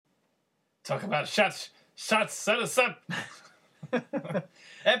Talk about shots, set us up.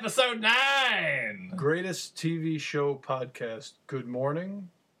 Episode 9. Greatest TV show podcast. Good morning,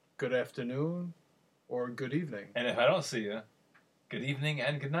 good afternoon, or good evening. And if I don't see you, good evening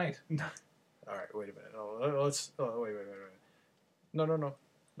and good night. All right, wait a minute. Wait. No.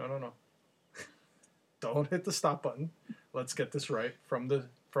 Don't hit the stop button. Let's get this right from the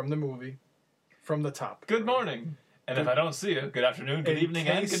movie, from the top. Good morning. And if I don't see you, good afternoon, good evening,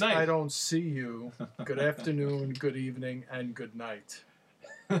 and good night. I don't see you, good afternoon, good evening, and good night.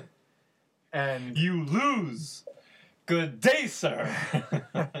 And you lose. Good day, sir.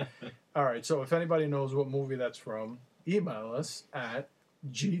 All right, so if anybody knows what movie that's from, email us at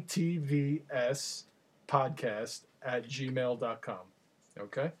gtvspodcast@gmail.com.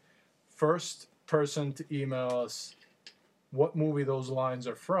 Okay? First person to email us what movie those lines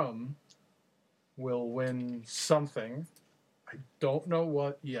are from will win something. I don't know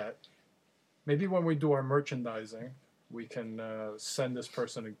what yet. Maybe when we do our merchandising, we can send this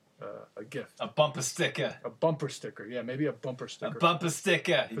person a gift. A bumper sticker. A bumper sticker. Yeah, maybe a bumper sticker. A bumper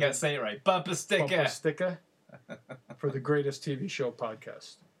sticker. You got to say it right. Bumper sticker. Bumper sticker for the greatest TV show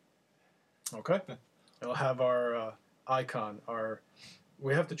podcast. Okay? It'll have our icon.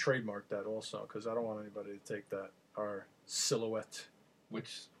 We have to trademark that also because I don't want anybody to take that. Our silhouette.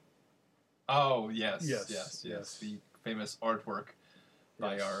 Which... Oh, yes. Yes. The famous artwork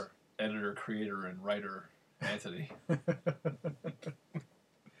by our editor, creator, and writer, Anthony.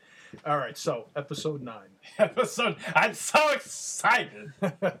 All right, so episode 9. I'm so excited.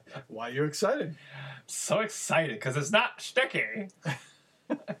 Why are you excited? So excited, because it's not sticky.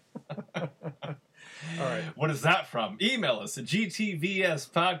 All right. What is that from? Email us at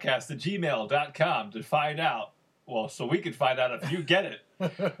gtvspodcast@gmail.com to find out. Well, so we can find out if you get it,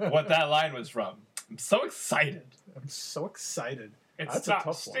 what that line was from. I'm so excited. That's It's a not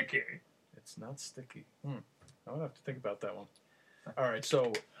tough sticky. one. It's not sticky. I'm going to have to think about that one. All right,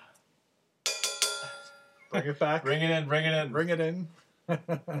 so bring it back. Bring it in. Bring it in.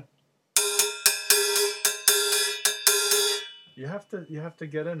 You have to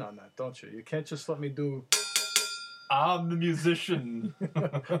get in on that, don't you? You can't just let me do... I'm the musician.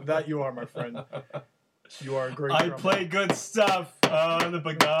 That you are, my friend. You are a great I drummer. Play good stuff.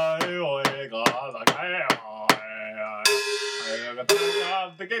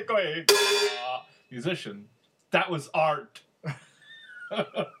 Musician. That was art.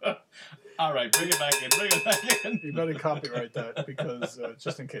 All right, bring it back in. You better copyright that because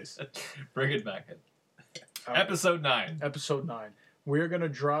just in case. Bring it back in. All right. Episode 9. We're going to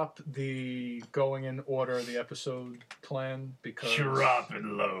drop the going in order of the episode plan because... Drop it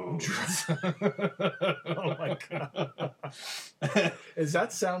low. Oh, my God. Is that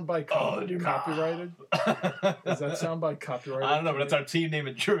soundbite copyrighted? Is that soundbite copyrighted? I don't know, but that's our team name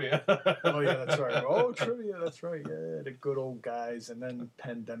in trivia. Oh, yeah, that's right. Oh, trivia, that's right. Yeah, the good old guys. And then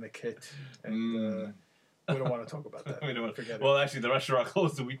pandemic hit. And we don't want to talk about that. We don't want to forget it. Well, actually, the restaurant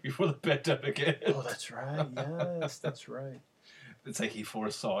closed the week before the pandemic hit. Oh, that's right. Yes, that's right. It's like he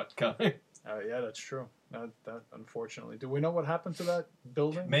foresaw it coming. Yeah, that's true. That unfortunately. Do we know what happened to that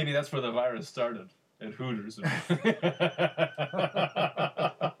building? Maybe that's where the virus started. At Hooters.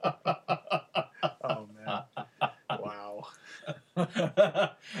 Oh, man. Wow.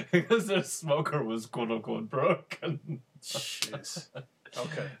 Because their smoker was quote-unquote broken. Jeez.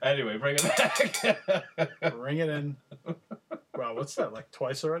 Okay. Anyway, bring it back. Bring it in. Wow, what's that, like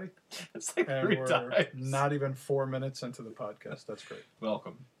twice already? It's like And 3 we're times. not even 4 minutes into the podcast. That's great.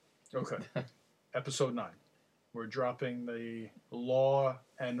 Welcome. Okay. Episode 9. We're dropping the Law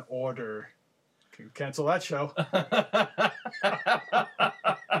and Order. Can cancel that show.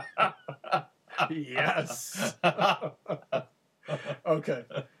 Yes. Okay.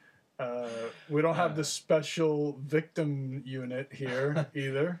 We don't have the special victim unit here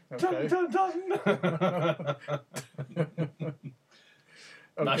either. Okay. Dun, dun, dun.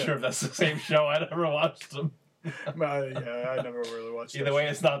 Not sure if that's the same show. I never watched them. Yeah, I never really watched Either that way,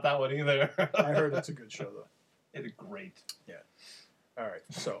 show. it's not that one either. I heard it's a good show, though. It's great. Yeah. All right.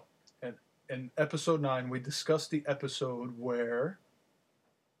 So, in episode 9, we discussed the episode where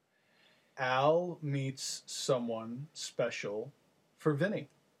Al meets someone special for Vinny.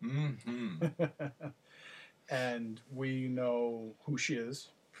 Mm-hmm. And we know who she is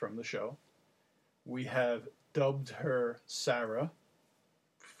from the show. We have dubbed her Sarah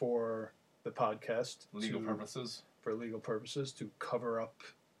for the podcast. For legal purposes, to cover up...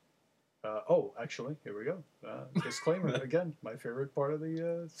 actually, here we go. Disclaimer, again, my favorite part of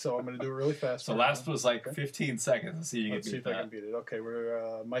the... so I'm going to do it really fast. So last was like 15 seconds. Let's see if I can beat it. Okay,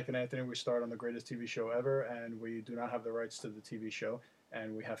 we're Mike and Anthony. We start on the greatest TV show ever, and we do not have the rights to the TV show.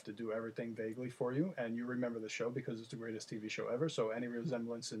 and we have to do everything vaguely for you, and you remember the show because it's the greatest TV show ever, so any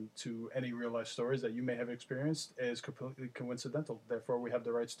resemblance to any real-life stories that you may have experienced is completely coincidental. Therefore, we have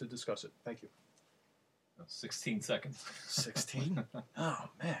the rights to discuss it. Thank you. 16 seconds. 16? Oh,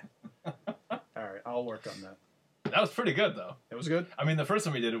 man. All right, I'll work on that. That was pretty good, though. It was good? I mean, the first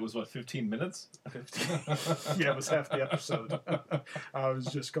time we did it was, 15 minutes? 15. Yeah, it was half the episode. I was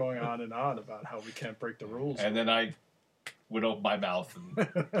just going on and on about how we can't break the rules. And then I would open my mouth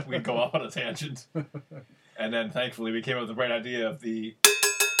and we'd go off on a tangent. And then, thankfully, we came up with the right idea of the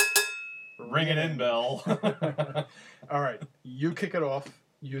ring it in bell. All right, you kick it off.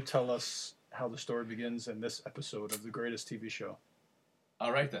 You tell us how the story begins in this episode of the greatest TV show.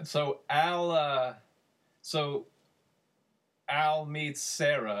 All right, then. So, Al meets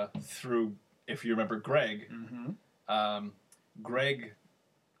Sarah through, if you remember, Greg. Mm-hmm. Greg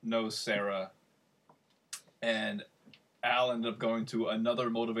knows Sarah, and Al ended up going to another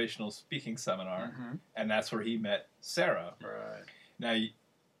motivational speaking seminar, and that's where he met Sarah. Right. Now,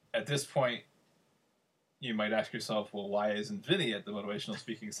 at this point, you might ask yourself, well, why isn't Vinny at the motivational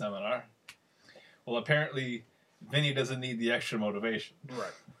speaking seminar? Well, apparently, Vinny doesn't need the extra motivation.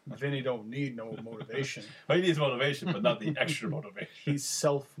 Right. Vinny don't need no motivation. Well, he needs motivation, but not the extra motivation. He's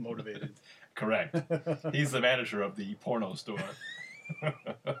self-motivated. Correct. He's the manager of the porno store.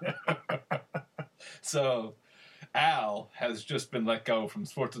 So, Al has just been let go from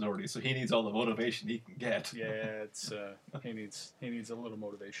Sports Authority, so he needs all the motivation he can get. Yeah, it's he needs a little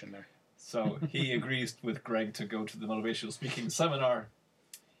motivation there. So he agrees with Greg to go to the motivational speaking seminar,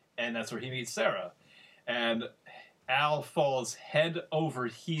 and that's where he meets Sarah. And Al falls head over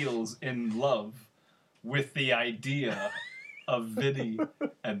heels in love with the idea of Vinny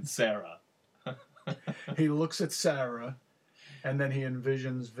and Sarah. He looks at Sarah, and then he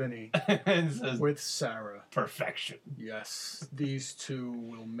envisions Vinny And says, with Sarah. perfection. Yes, these two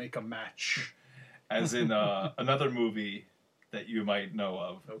will make a match. As in another movie that you might know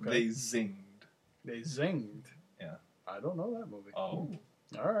of. Okay. They zinged. They zinged. Yeah. I don't know that movie. Oh.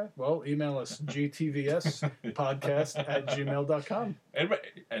 All right. Well, email us, gtvspodcast@gmail.com.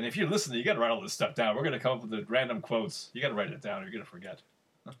 And if you're listening, you got to write all this stuff down. We're going to come up with the random quotes. You got to write it down or you're going to forget.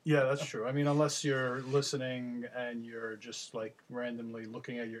 Yeah, that's true. I mean, unless you're listening and you're just like randomly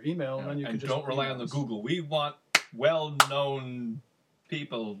looking at your email, then you can just don't rely on the Google. We want well-known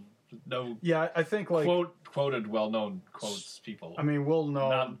people. No. Yeah, I think like quoted well-known quotes people. I mean, we'll know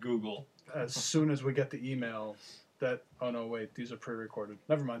not Google as soon as we get the email that. Oh no, wait, these are pre-recorded.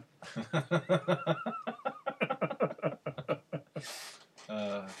 Never mind.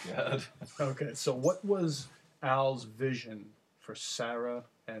 God. Okay, so what was Al's vision for Sarah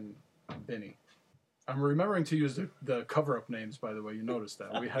and Vinny? I'm remembering to use the cover-up names, by the way. You noticed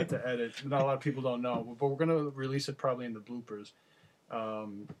that. We had to edit. Not a lot of people don't know, but we're going to release it probably in the bloopers.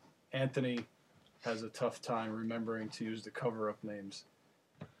 Anthony has a tough time remembering to use the cover-up names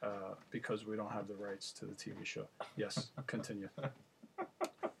because we don't have the rights to the TV show. Yes, continue.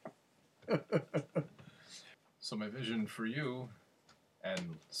 So my vision for you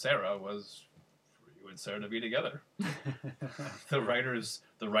and Sarah was for you and Sarah to be together. The writers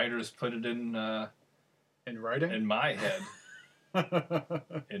put it in writing? In my head.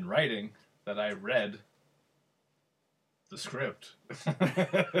 In writing that I read the script.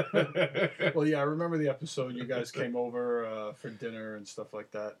 Well, yeah, I remember the episode. You guys came over for dinner and stuff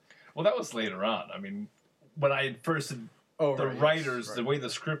like that. Well, that was later on. I mean, when I first... writers, the way the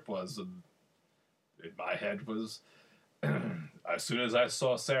script was, in my head was... as soon as I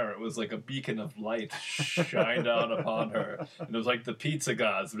saw Sarah, it was like a beacon of light shined down upon her. And it was like the pizza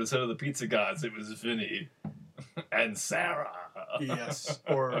gods. But instead of the pizza gods, it was Vinny and Sarah. Yes.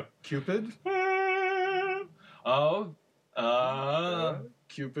 Or Cupid.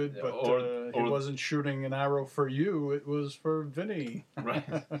 Cupid, but he wasn't shooting an arrow for you. It was for Vinny. Right.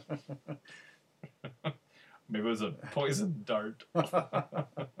 Maybe it was a poison dart.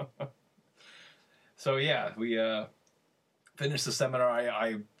 So yeah, we finished the seminar.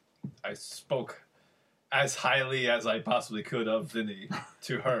 I spoke as highly as I possibly could of Vinny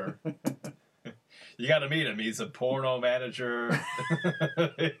to her. You got to meet him. He's a porno manager.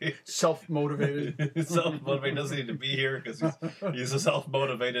 Self-motivated. Self-motivated. Doesn't need to be here because he's a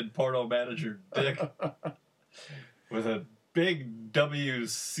self-motivated porno manager dick with a big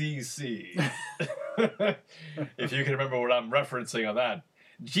WCC. If you can remember what I'm referencing on that.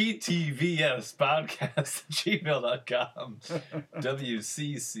 GTVSpodcast@gmail.com.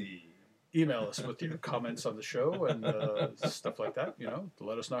 WCC. Email us with your comments on the show and stuff like that, to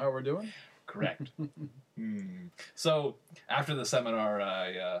let us know how we're doing. Correct. So, after the seminar,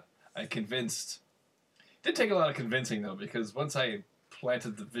 I convinced... It didn't take a lot of convincing, though, because once I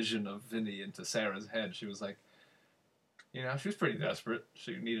planted the vision of Vinny into Sarah's head. She was like, you know, she was pretty desperate.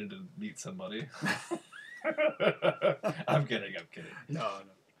 She needed to meet somebody. I'm kidding. No.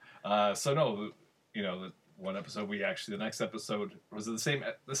 So no, you know, the one episode the next episode was the same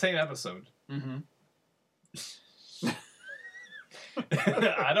episode. Mm-hmm.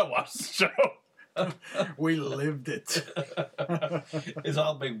 I don't watch the show. We lived it. It's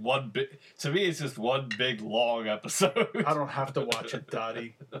all to me, it's just one big, long episode. I don't have to watch it,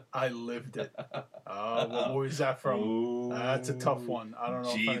 Dottie. I lived it. What movie is that from? That's a tough one. I don't know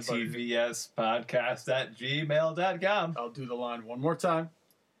if anybody... GTVSpodcast@gmail.com. I'll do the line one more time.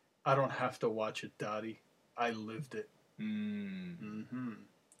 I don't have to watch it, Dottie. I lived it. Mm-hmm.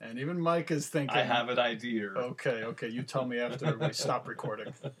 And even Mike is thinking... I have an idea. Okay. You tell me after we stop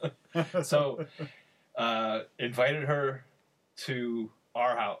recording. So, invited her to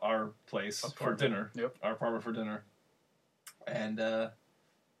our place for dinner. Yep. Our apartment for dinner. And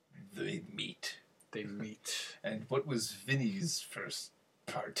they meet. And what was Vinny's first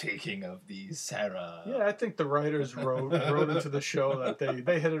partaking of the Sarah? Yeah, I think the writers wrote into the show that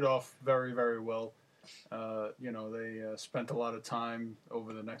they hit it off very, very well. They spent a lot of time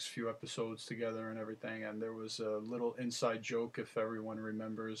over the next few episodes together and everything, and there was a little inside joke, if everyone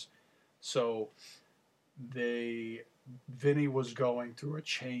remembers. So, Vinny was going through a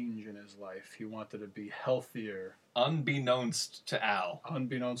change in his life. He wanted to be healthier. Unbeknownst to Al,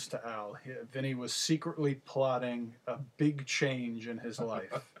 Vinny was secretly plotting a big change in his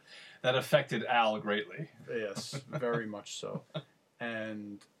life. That affected Al greatly. Yes, very much so.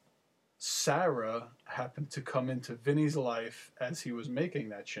 And Sarah happened to come into Vinny's life as he was making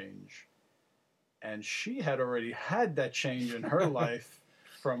that change. And she had already had that change in her life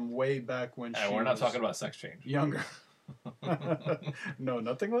from way back when she was... And we're not talking about sex change. Younger. No,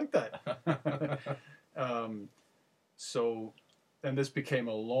 nothing like that. And this became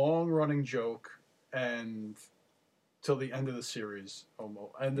a long-running joke, and till the end of the series,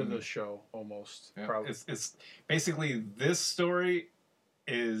 end of the show, almost. Yeah. Probably. It's basically, this story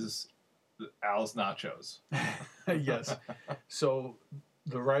is Al's nachos. Yes. So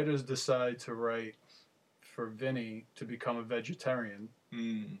the writers decide to write for Vinny to become a vegetarian,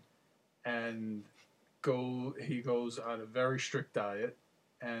 and he goes on a very strict diet,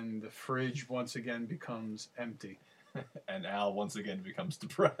 and the fridge once again becomes empty. And Al once again becomes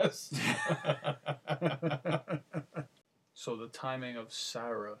depressed. So the timing of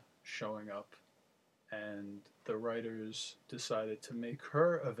Sarah showing up, and the writers decided to make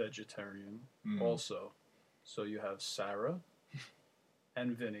her a vegetarian also. So you have Sarah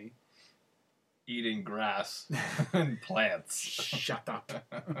and Vinny eating grass and plants. Shut up.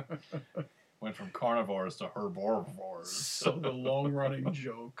 Went from carnivores to herbivores. So the long-running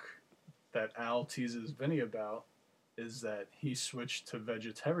joke that Al teases Vinny about is that he switched to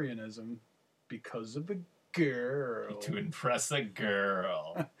vegetarianism because of a girl. To impress a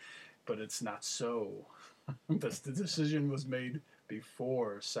girl. But it's not so. The decision was made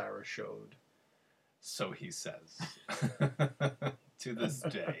before Sarah showed. So he says. To this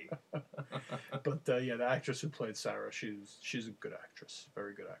day. But the actress who played Sarah, she's a good actress.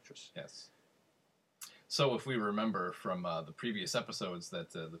 Very good actress. Yes. So if we remember from the previous episodes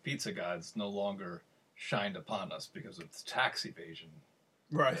that the pizza gods no longer shined upon us because of the tax evasion.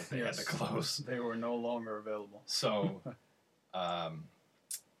 Right. They had to close. They were no longer available. So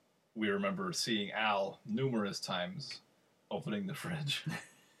we remember seeing Al numerous times opening the fridge.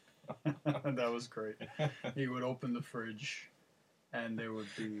 That was great. He would open the fridge and there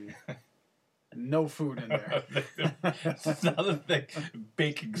would be no food in there. Another thing,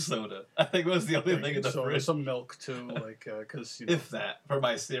 baking soda. I think was the only thing in the fridge. Some milk too, because if that for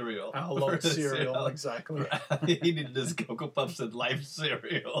my cereal. Al loved cereal, exactly. He needed his Cocoa Puffs and Life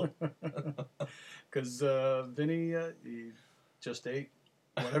cereal. Because Vinny, he just ate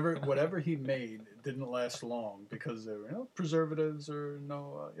whatever he made. It didn't last long because there were no preservatives or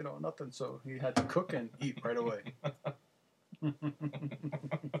nothing. So he had to cook and eat right away.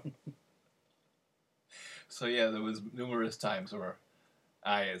 So yeah, there was numerous times where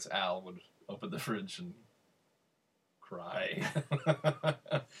I, as Al, would open the fridge and cry,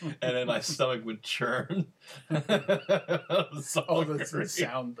 and then my stomach would churn. So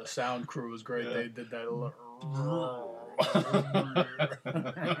the sound crew was great. Yeah. They did that a lot.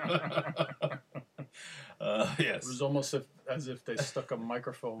 Yes, it was almost as if they stuck a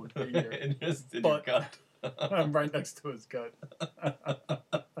microphone in your gut. I'm right next to his gut.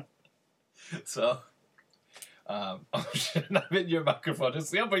 So, shit, not in your microphone.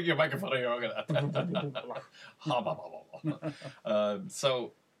 Just bring your microphone here.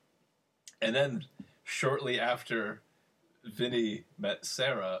 So, and then shortly after Vinny met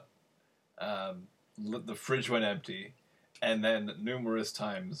Sarah, the fridge went empty, and then numerous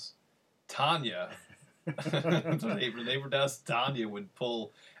times, Tanya, the neighbor down, Tanya would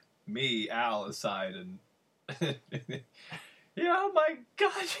pull me, Al, aside and, oh my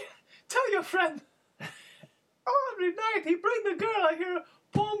God, tell your friend, every night he bring the girl, I hear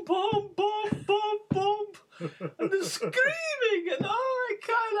boom, boom, boom, boom, boom, and the screaming, and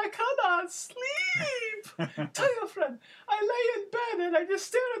I cannot sleep. Tell your friend, I lay in bed and I just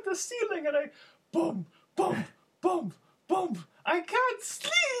stare at the ceiling and I boom, boom, boom, boom. I can't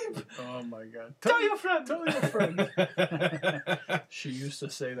sleep. Oh my God! Tell your friend. Tell your friend. She used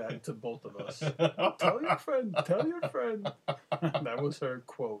to say that to both of us. Tell your friend. Tell your friend. That was her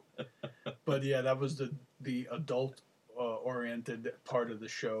quote. But yeah, that was the adult oriented part of the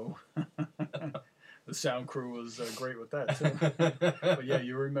show. The sound crew was great with that too. But yeah,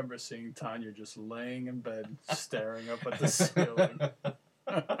 you remember seeing Tanya just laying in bed, staring up at the ceiling.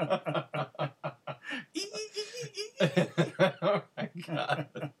 Oh my God.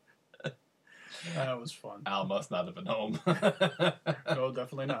 That was fun. Al must not have been home. No,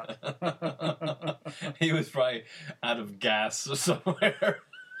 definitely not. He was probably out of gas or somewhere.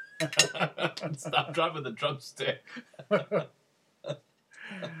 Stop dropping the drumstick.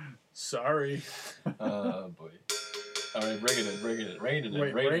 Sorry. Oh boy. All right, bring it in. Rain it in.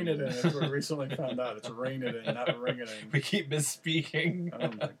 Wait, rain it in. As we recently found out, it's rain it in, not ring it in. We keep misspeaking. Oh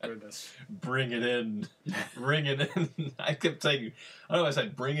my goodness. Bring it in. Ring it in. I kept saying, I don't know if I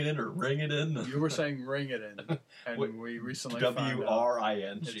said bring it in or ring it in. You were saying ring it in. And we recently found out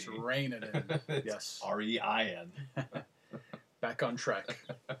WRING. it's rain it in. Yes. REIN. Back on track.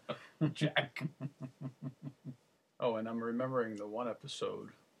 Jack. Oh, and I'm remembering the one episode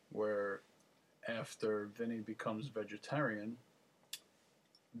where after Vinny becomes vegetarian,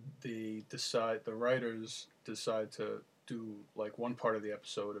 the writers decide to do like one part of the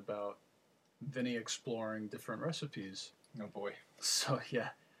episode about Vinny exploring different recipes. Oh boy. So yeah,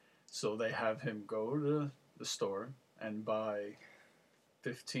 so they have him go to the store and buy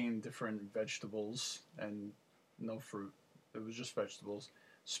 15 different vegetables and no fruit. It was just vegetables,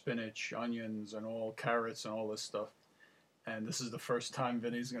 spinach, onions, and all carrots and all this stuff. And this is the first time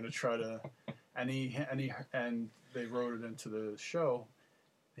Vinny's going to try to, and they wrote it into the show.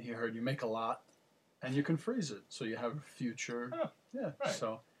 He heard you make a lot, and you can freeze it, so you have a future. Oh, yeah, right.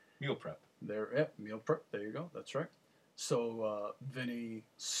 So Meal prep. Meal prep. There you go. That's right. So Vinny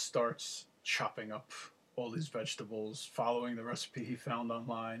starts chopping up all these vegetables, following the recipe he found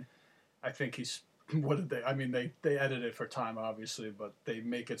online. I think he's. What did they? I mean, they edit it for time, obviously, but they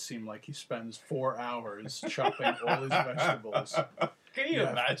make it seem like he spends 4 hours chopping all his vegetables. Can you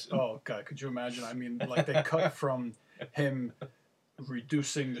imagine? Oh God, could you imagine? I mean, like they cut from him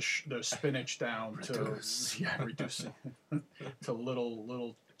reducing the spinach down reducing to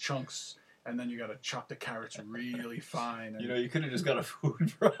little chunks, and then you got to chop the carrots really fine. And, you could have just got a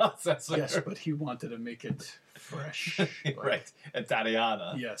food processor. Yes, but he wanted to make it fresh. Right,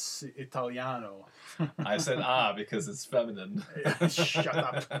 Italiana. Yes, Italiano. I said because it's feminine. Shut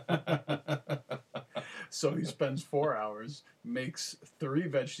up. So he spends 4 hours, makes 3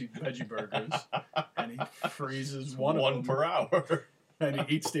 veggie burgers, and he freezes one per hour. And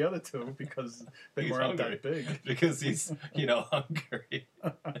he eats the other 2 because they weren't that big. Because he's, hungry.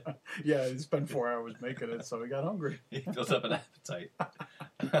 Yeah, he spent 4 hours making it, so he got hungry. He built up an appetite.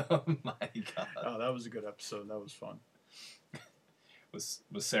 Oh my God. Oh, that was a good episode. That was fun. Was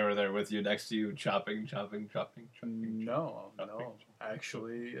Sarah there with you, next to you, chopping? No.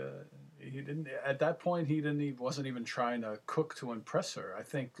 Actually, he didn't. At that point, he wasn't even trying to cook to impress her. I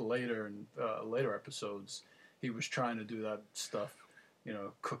think later in later episodes, he was trying to do that stuff.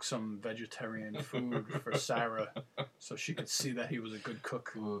 Cook some vegetarian food for Sarah, so she could see that he was a good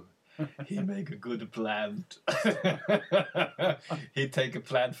cook. Ooh, he make a good plant. He'd take a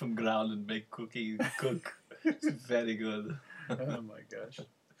plant from ground and make cook. It's very good. Oh my gosh.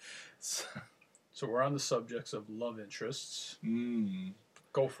 So we're on the subjects of love interests.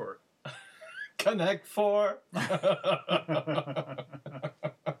 Go for it. Connect 4.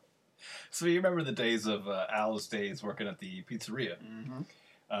 So you remember the days of Al's days working at the pizzeria?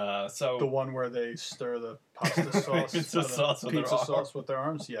 Mm-hmm. So the one where they stir the pasta sauce, pizza sauce with their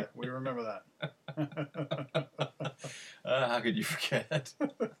arms. Yeah, we remember that. How could you forget? Oh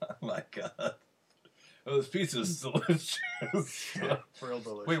my God. Those pizzas delicious. Yeah, real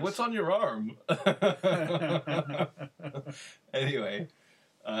delicious. Wait, what's on your arm? Anyway,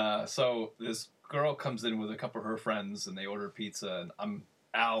 so this girl comes in with a couple of her friends, and they order pizza, and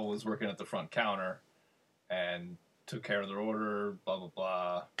Al was working at the front counter, and took care of their order, blah, blah,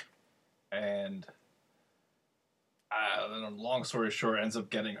 blah. And long story short, ends up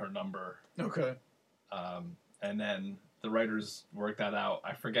getting her number. Okay. And then the writers work that out.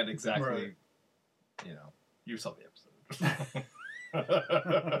 I forget exactly. Right. You know, you saw the episode.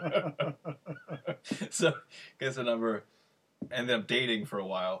 So gets a number, ended up dating for a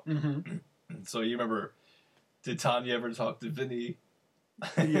while. Mm-hmm. So you remember, did Tanya ever talk to Vinny?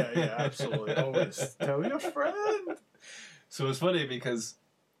 Yeah, absolutely. Always tell your friend. So it's funny because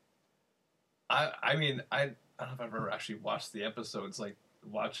I mean, I don't know if I've ever actually watched the episodes. Like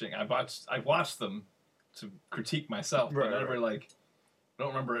I watched them to critique myself, but I never I don't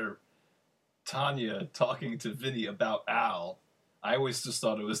remember Tanya talking to Vinny about Al. I always just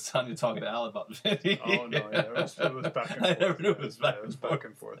thought it was Tanya talking to Al about Vinny. Oh no, yeah, it was back and forth. I never knew it was back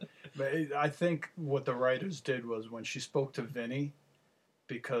and forth. But I think what the writers did was when she spoke to Vinny,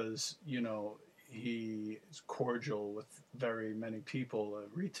 because he is cordial with very many people, a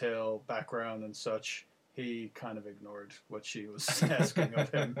retail background and such. He kind of ignored what she was asking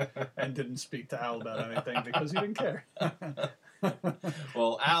of him and didn't speak to Al about anything because he didn't care.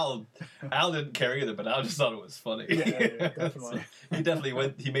 Well, Al didn't care either, but Al just thought it was funny. Yeah, definitely. So he definitely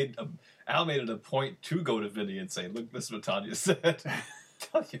went. Al made it a point to go to Vinny and say, "Look, this is what Tanya said.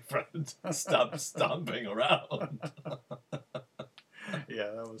 Tell your friend, stop stomping around."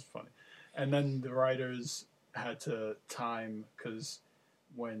 Yeah, that was funny. And then the writers had to time, because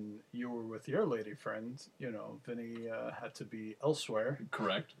when you were with your lady friend, Vinny had to be elsewhere.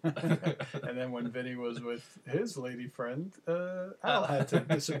 Correct. And then when Vinny was with his lady friend, Al had to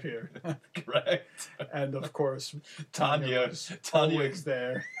disappear. Correct. And of course, Tanya was always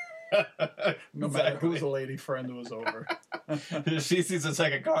there. No matter whose lady friend was over. She sees the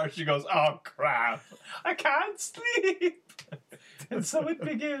second car, she goes, "Oh crap, I can't sleep." And so it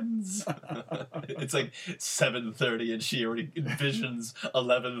begins. It's like 7:30 and she already envisions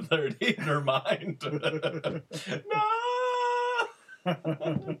 11:30 in her mind. No!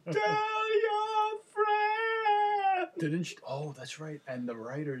 Tell your friend! Didn't she? Oh, that's right. And the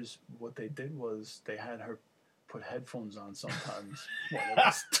writers, what they did was they had her put headphones on sometimes when it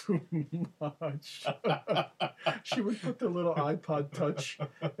was too much. She would put the little iPod Touch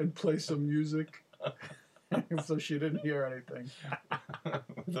and play some music. So she didn't hear anything.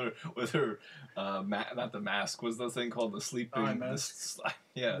 with her not the mask, was the thing called the sleeping eye mask?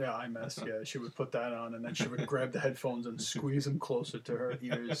 Yeah, eye mask. Yeah, she would put that on, and then she would grab the headphones and squeeze them closer to her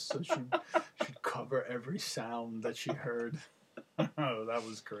ears, so she'd cover every sound that she heard. Oh, that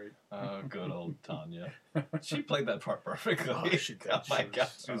was great. Oh, good old Tanya. She played that part perfectly. Oh, she did. Oh my God.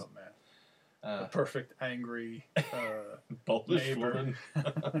 Oh man. The perfect angry Polish neighbor.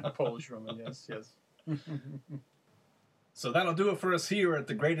 woman. Polish woman, yes. So that'll do it for us here at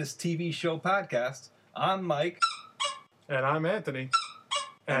the Greatest TV Show Podcast. I'm Mike. And I'm Anthony.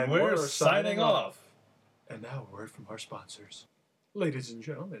 And we're signing off. And now a word from our sponsors. Ladies and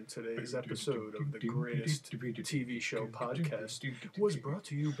gentlemen, today's episode of the Greatest TV Show Podcast was brought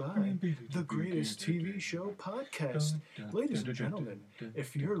to you by the Greatest TV Show Podcast. Ladies and gentlemen,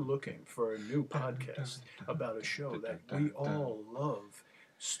 if you're looking for a new podcast about a show that we all love,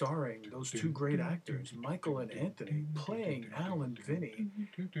 starring those two great actors, Michael and Anthony, playing Al and Vinny,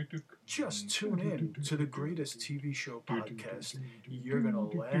 just tune in to the Greatest TV Show Podcast. You're going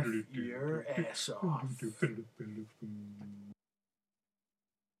to laugh your ass off.